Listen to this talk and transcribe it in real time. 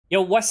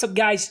Yo, what's up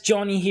guys?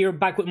 Johnny here,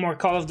 back with more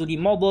Call of Duty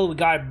Mobile. We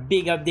got a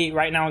big update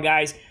right now,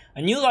 guys.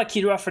 A new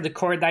lucky draw for the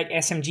Cordite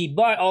SMG,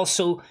 but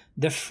also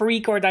the free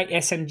Cordite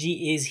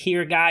SMG is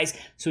here, guys.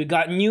 So we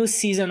got new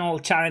seasonal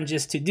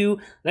challenges to do.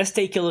 Let's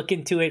take a look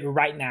into it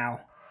right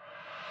now.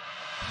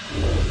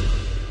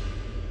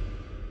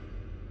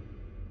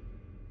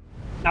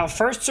 Now,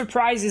 first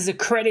surprise is a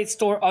credit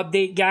store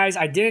update, guys.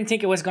 I didn't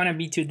think it was going to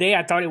be today.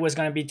 I thought it was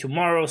going to be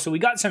tomorrow. So we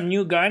got some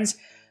new guns.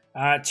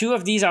 Two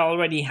of these I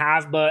already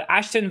have, but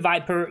Ashton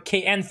Viper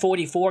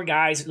KN44,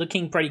 guys,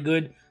 looking pretty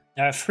good.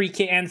 Free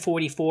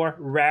KN44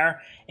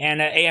 rare, and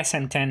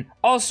ASM10.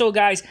 Also,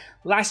 guys,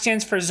 last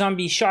chance for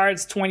zombie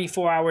shards,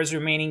 24 hours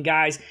remaining,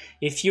 guys.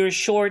 If you're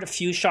short, a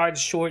few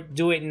shards short,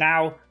 do it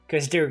now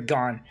because they're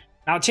gone.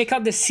 Now check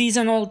out the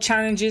seasonal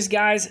challenges,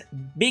 guys.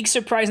 Big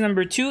surprise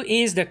number 2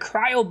 is the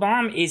cryo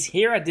bomb is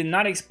here. I did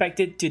not expect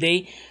it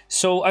today.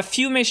 So a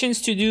few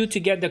missions to do to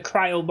get the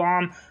cryo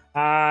bomb.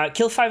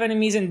 Kill 5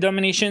 enemies in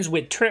dominations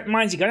with trip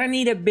mines. You're gonna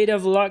need a bit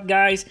of luck,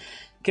 guys,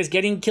 because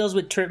getting kills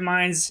with trip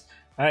mines,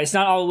 it's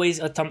not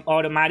always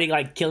automatic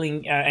like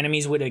killing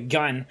enemies with a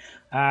gun.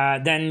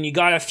 Then you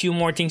got a few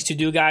more things to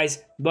do,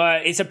 guys,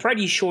 but it's a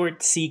pretty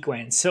short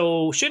sequence,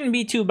 so shouldn't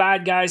be too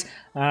bad, guys.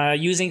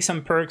 Using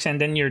some perks and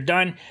then you're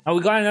done. Now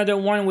we got another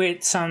one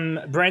with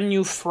some brand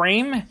new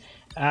frame,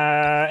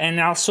 and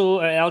also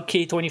a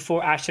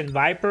LK24 Ashton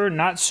Viper,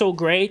 not so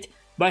great.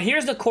 But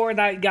here's the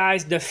Cordite,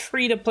 guys, the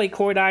free-to-play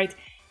Cordite.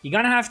 You're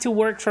gonna have to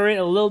work for it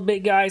a little bit,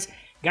 guys.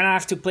 You're gonna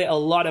have to play a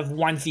lot of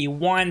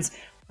 1v1s.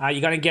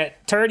 You're gonna get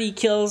 30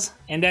 kills,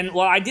 and then,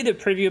 well, I did a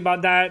preview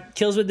about that.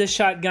 Kills with the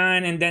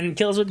shotgun, and then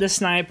kills with the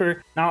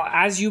sniper. Now,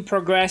 as you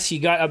progress, you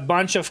got a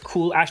bunch of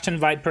cool Ashton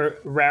Viper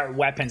rare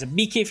weapons. A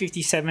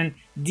BK-57,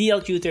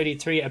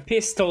 DLQ-33, a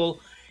pistol,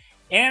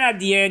 and at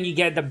the end, you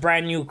get the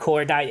brand new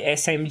Cordite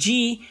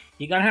SMG.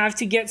 You're gonna have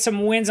to get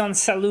some wins on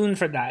Saloon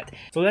for that.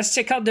 So let's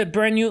check out the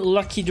brand new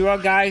lucky draw,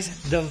 guys.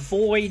 The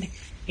Void,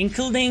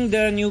 including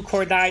the new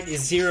Cordite,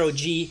 is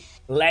 0G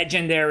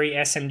legendary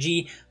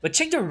SMG. But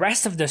check the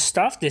rest of the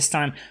stuff this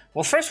time.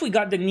 Well, first we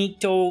got the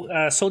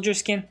NIKTO soldier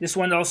skin. This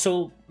one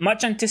also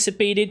much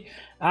anticipated.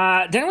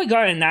 Then we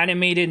got an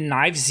animated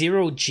knife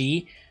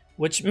 0G,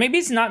 which maybe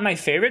it's not my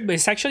favorite, but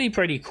it's actually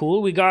pretty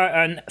cool. We got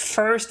an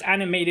first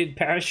animated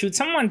parachute.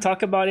 Someone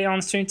talked about it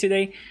on stream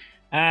today.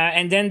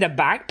 And then the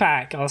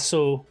backpack,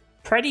 also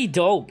pretty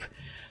dope.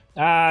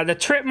 The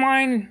trip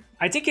mine,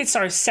 I think it's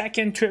our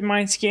second trip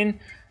mine skin.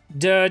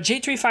 The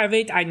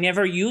J358 I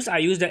never used. I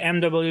used the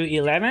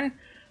MW11.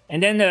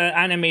 And then the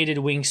animated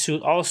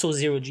wingsuit, also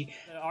 0G.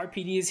 The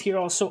RPD is here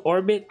also,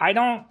 Orbit. I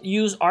don't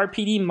use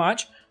RPD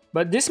much,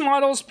 but this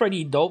model is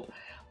pretty dope.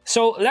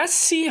 So let's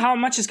see how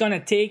much it's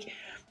gonna take,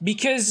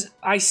 because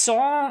I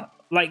saw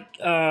like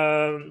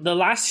the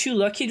last few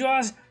lucky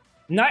draws,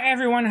 not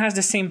everyone has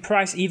the same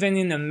price, even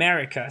in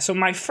America. So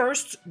my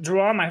first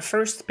draw, my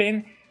first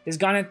spin, is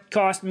gonna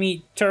cost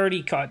me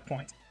 30 COD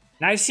points.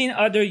 And I've seen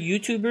other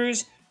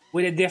YouTubers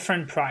with a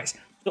different price.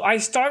 So I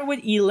start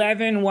with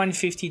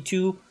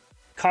 11,152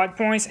 COD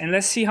points, and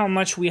let's see how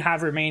much we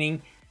have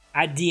remaining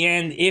at the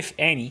end, if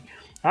any.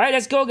 All right,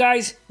 let's go,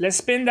 guys. Let's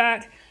spin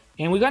that,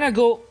 and we're gonna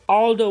go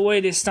all the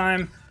way this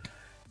time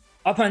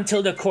up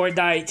until the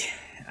Cordite.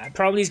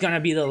 Probably is gonna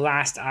be the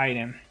last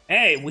item.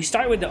 Hey, we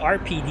start with the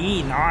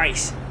RPD,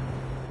 nice.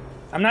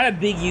 I'm not a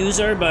big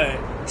user, but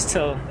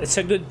still, it's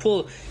a good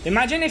pull.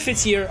 Imagine if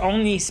it's your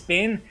only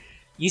spin,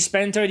 you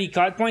spend 30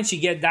 COD points, you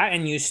get that,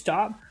 and you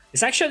stop.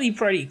 It's actually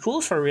pretty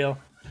cool for real.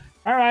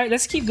 All right,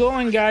 let's keep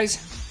going, guys.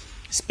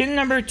 Spin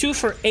number 2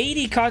 for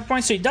 80 COD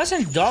points, so it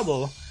doesn't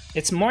double.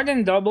 It's more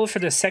than double for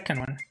the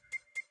second one.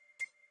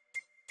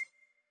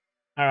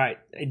 All right,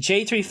 a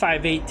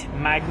J358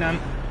 Magnum.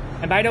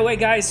 And by the way,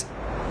 guys,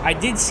 I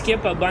did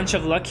skip a bunch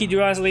of lucky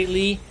draws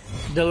lately.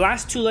 The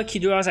last 2 lucky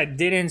draws I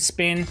didn't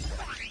spin.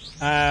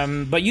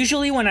 But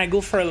usually when I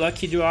go for a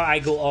lucky draw, I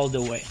go all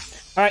the way.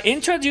 Alright,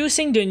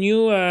 introducing the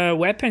new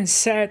weapon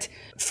set.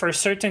 For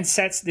certain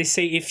sets, they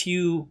say if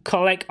you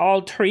collect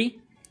all 3,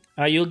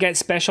 you'll get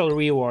special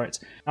rewards.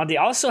 Now, they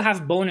also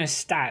have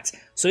bonus stats.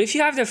 So if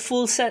you have the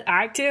full set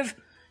active,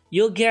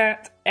 you'll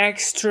get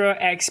extra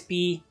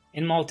XP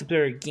in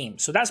multiplayer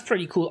games. So that's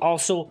pretty cool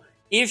also,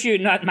 if you're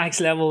not max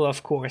level,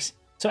 of course.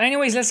 So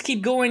anyways, let's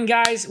keep going,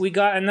 guys. We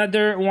got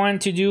another one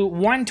to do.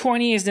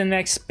 120 is the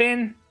next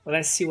spin.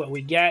 Let's see what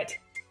we get.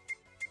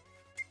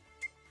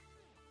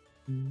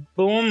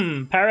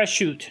 Boom,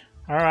 parachute.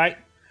 All right,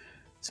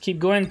 let's keep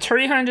going.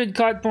 300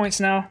 COD points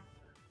now.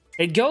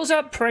 It goes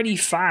up pretty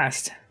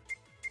fast.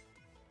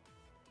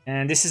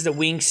 And this is the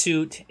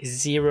wingsuit,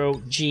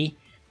 0G.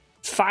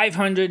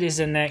 500 is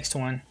the next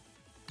one.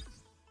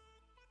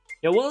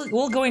 Yeah,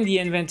 we'll go in the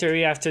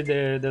inventory after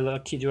the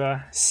lucky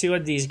draw. See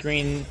what these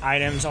green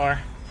items are.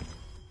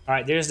 All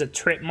right, there's the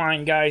trip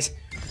mine, guys.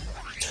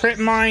 Trip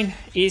mine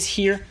is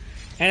here.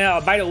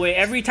 And by the way,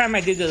 every time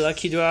I did the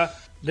lucky draw,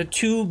 the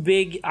 2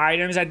 big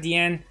items at the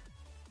end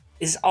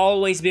is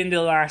always been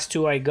the last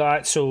 2 I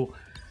got. So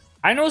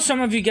I know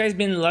some of you guys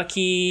been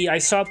lucky. I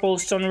saw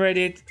posts on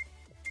Reddit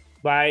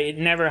but it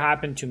never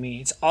happened to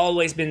me. It's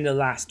always been the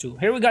last two.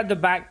 Here we got the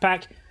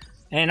backpack,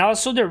 and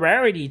also the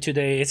rarity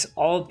today. It's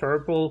all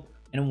purple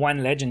and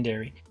one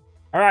legendary.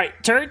 All right,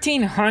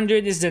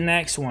 1300 is the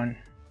next one.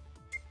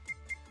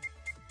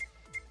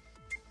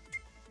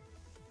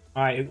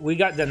 All right, we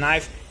got the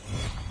knife.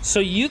 So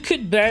you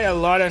could bet a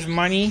lot of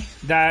money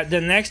that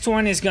the next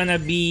one is gonna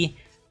be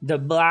the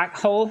black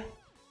hole,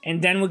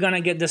 and then we're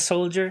gonna get the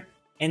soldier,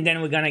 and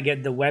then we're gonna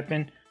get the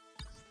weapon.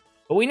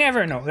 But we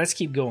never know. Let's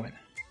keep going.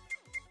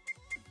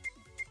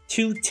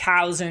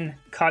 2,000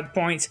 COD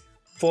points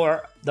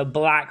for the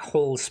black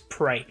hole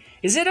spray.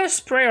 Is it a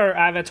spray or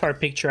avatar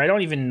picture? I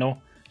don't even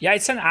know. Yeah,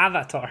 it's an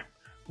avatar.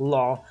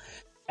 Lol.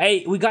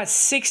 Hey, we got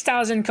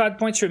 6,000 COD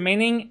points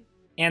remaining,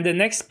 and the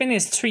next spin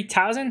is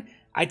 3,000.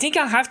 I think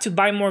I'll have to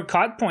buy more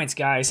COD points,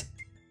 guys.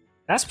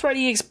 That's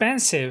pretty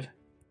expensive.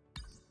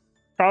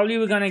 Probably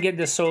we're gonna get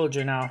the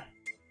soldier now.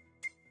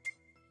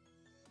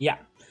 Yeah.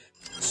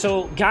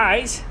 So,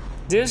 guys,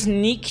 this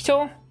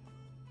NIKTO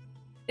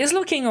is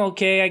looking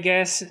okay, I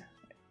guess.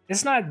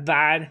 It's not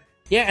bad.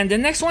 Yeah, and the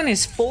next one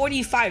is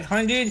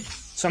 4,500.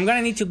 So I'm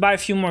gonna need to buy a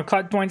few more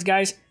COD points,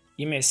 guys.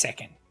 Give me a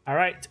second. All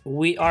right,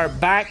 we are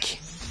back,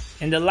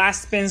 and the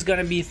last spin is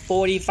gonna be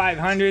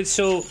 4,500.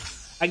 So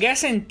I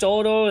guess in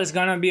total it's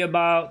gonna be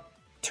about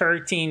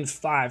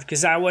 13,500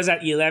 because I was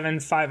at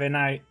 11,500 and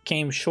I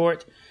came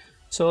short.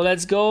 So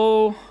let's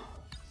go.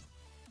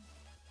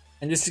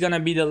 And this is gonna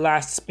be the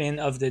last spin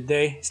of the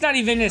day. It's not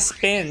even a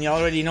spin. You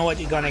already know what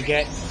you're gonna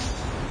get.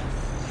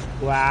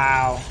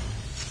 Wow.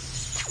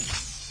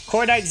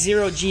 Cordite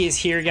 0G is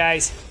here,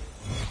 guys.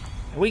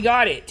 We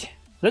got it.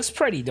 Looks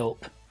pretty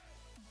dope.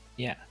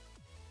 Yeah.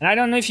 And I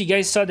don't know if you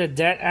guys saw the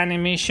death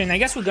animation. I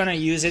guess we're gonna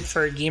use it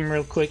for a game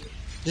real quick,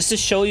 just to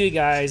show you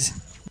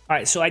guys.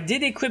 Alright, so I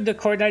did equip the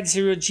Cordite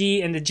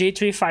 0G and the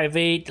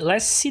J358.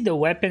 Let's see the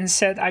weapon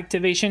set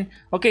activation.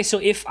 Okay, so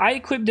if I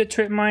equip the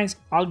trip mines,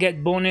 I'll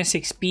get bonus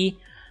XP.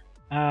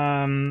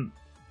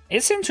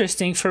 It's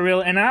interesting for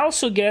real. And I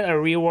also get a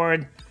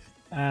reward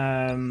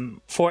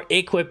for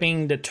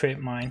equipping the trip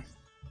mine.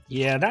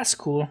 Yeah, that's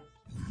cool.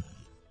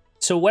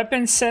 So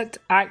weapon set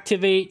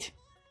activate,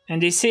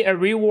 and they say a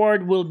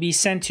reward will be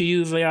sent to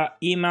you via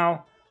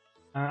email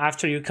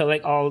after you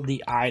collect all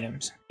the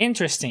items.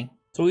 Interesting.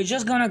 So we're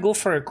just gonna go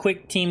for a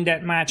quick team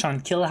deathmatch on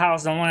Kill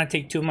House. Don't want to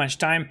take too much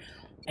time,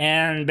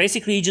 and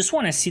basically you just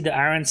want to see the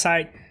iron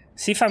sight.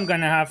 See if I'm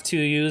gonna have to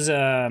use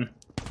a.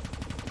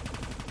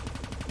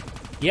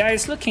 Yeah,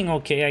 it's looking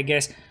okay, I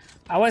guess.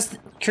 I was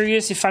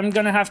curious if I'm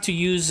gonna have to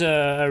use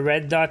a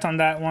red dot on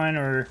that one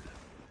or.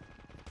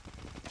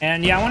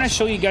 And yeah, I want to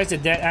show you guys the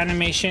death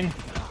animation.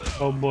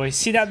 Oh boy,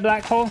 see that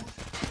black hole?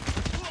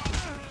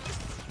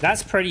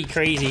 That's pretty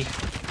crazy.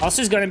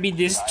 Also, it's gonna be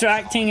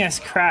distracting as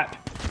crap.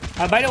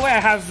 By the way, I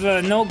have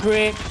no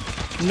grip,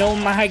 no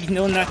mag,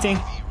 no nothing.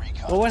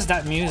 What was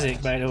that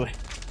music, by the way?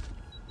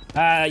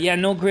 Yeah,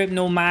 no grip,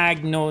 no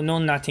mag, no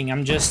nothing.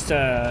 I'm just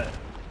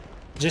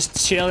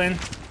chilling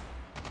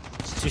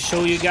to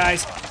show you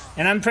guys.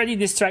 And I'm pretty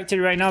distracted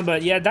right now,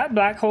 but yeah, that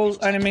black hole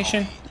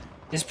animation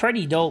is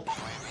pretty dope.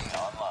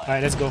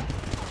 Alright, let's go.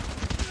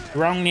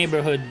 Wrong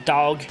neighborhood,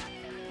 dog.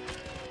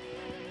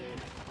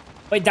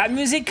 Wait, that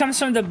music comes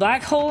from the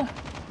black hole?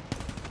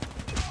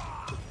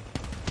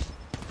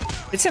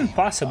 It's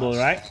impossible,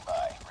 right?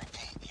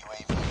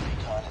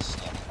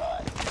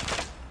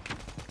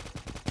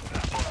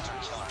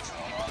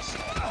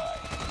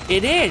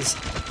 It is!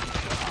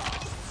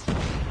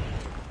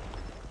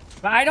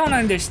 But I don't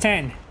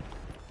understand.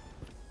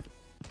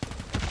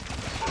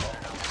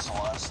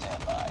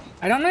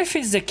 I don't know if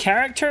it's the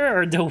character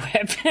or the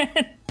weapon.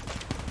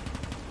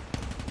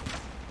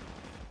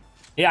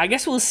 Yeah, I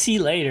guess we'll see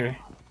later.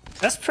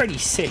 That's pretty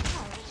sick.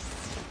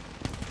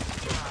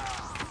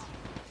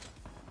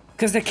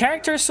 Because the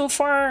character so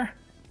far,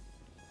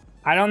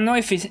 I don't know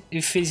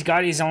if he's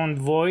got his own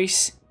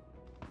voice.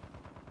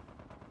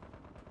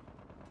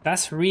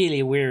 That's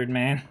really weird,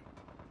 man.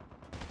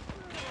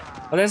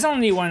 Well, there's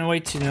only one way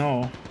to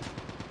know.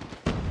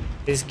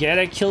 Is get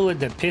a kill with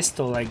the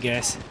pistol, I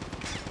guess.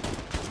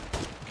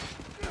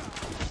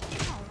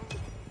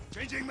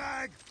 Changing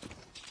mag.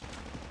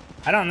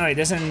 I don't know, it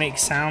doesn't make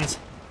sounds.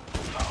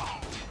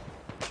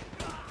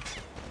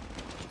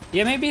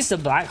 Yeah, maybe it's the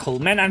black hole.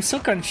 Man, I'm so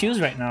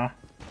confused right now.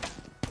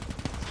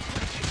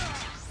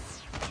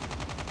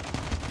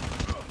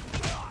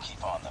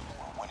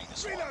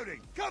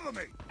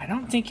 I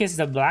don't think it's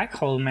the black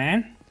hole,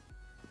 man.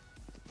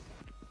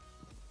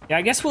 Yeah,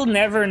 I guess we'll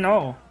never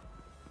know.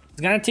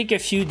 It's gonna take a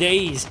few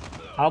days.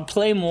 I'll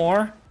play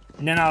more,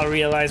 and then I'll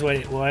realize what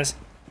it was.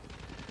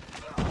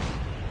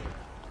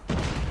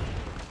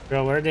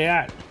 Bro, where are they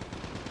at?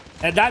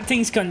 That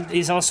thing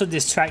is also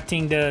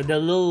distracting, the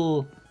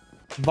little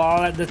ball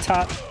at the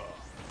top.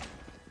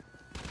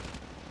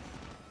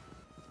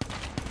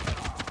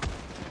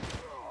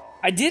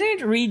 I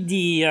didn't read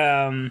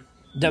the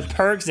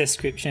perks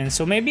description,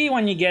 so maybe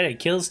when you get a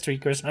kill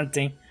streak or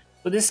something.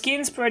 So the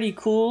skin's pretty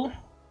cool.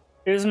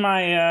 Here's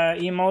my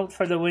emote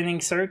for the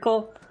winning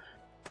circle.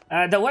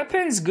 The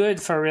weapon's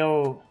good for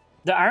real.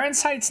 The iron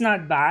sight's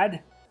not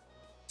bad.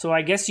 so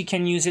I guess you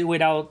can use it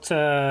without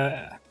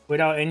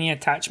without any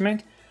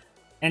attachment.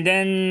 And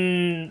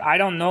then I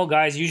don't know,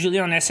 guys, usually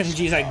on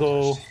SMGs I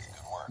go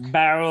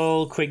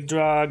barrel, quick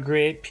draw,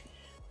 grip,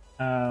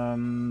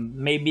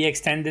 maybe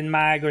extended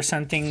mag or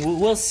something.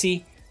 We'll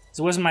see. This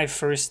was my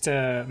first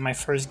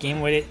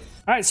game with it.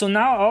 All right, so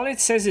now all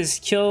it says is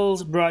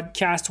kills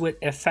broadcast with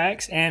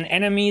effects, and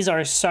enemies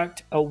are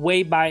sucked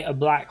away by a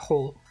black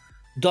hole.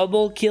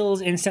 Double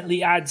kills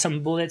instantly add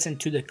some bullets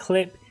into the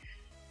clip,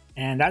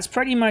 and that's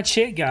pretty much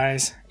it,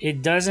 guys.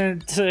 It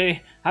doesn't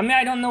I mean,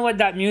 I don't know what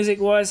that music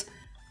was.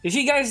 If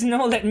you guys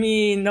know, let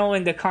me know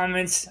in the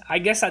comments. I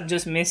guess I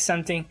just missed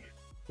something,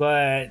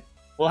 but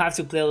we'll have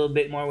to play a little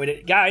bit more with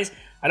it. Guys,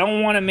 I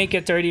don't want to make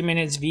a 30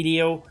 minutes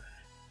video.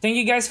 Thank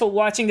you guys for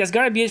watching. That's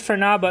gotta be it for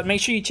now, but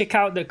make sure you check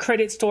out the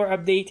credit store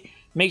update.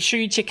 Make sure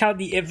you check out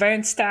the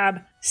events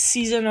tab,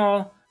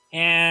 seasonal,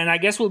 and I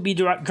guess we'll be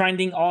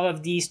grinding all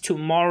of these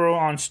tomorrow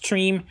on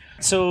stream.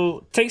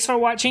 So thanks for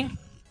watching.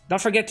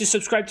 Don't forget to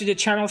subscribe to the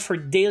channel for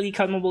daily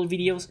COD Mobile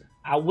videos.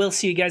 I will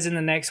see you guys in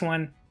the next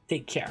one.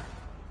 Take care.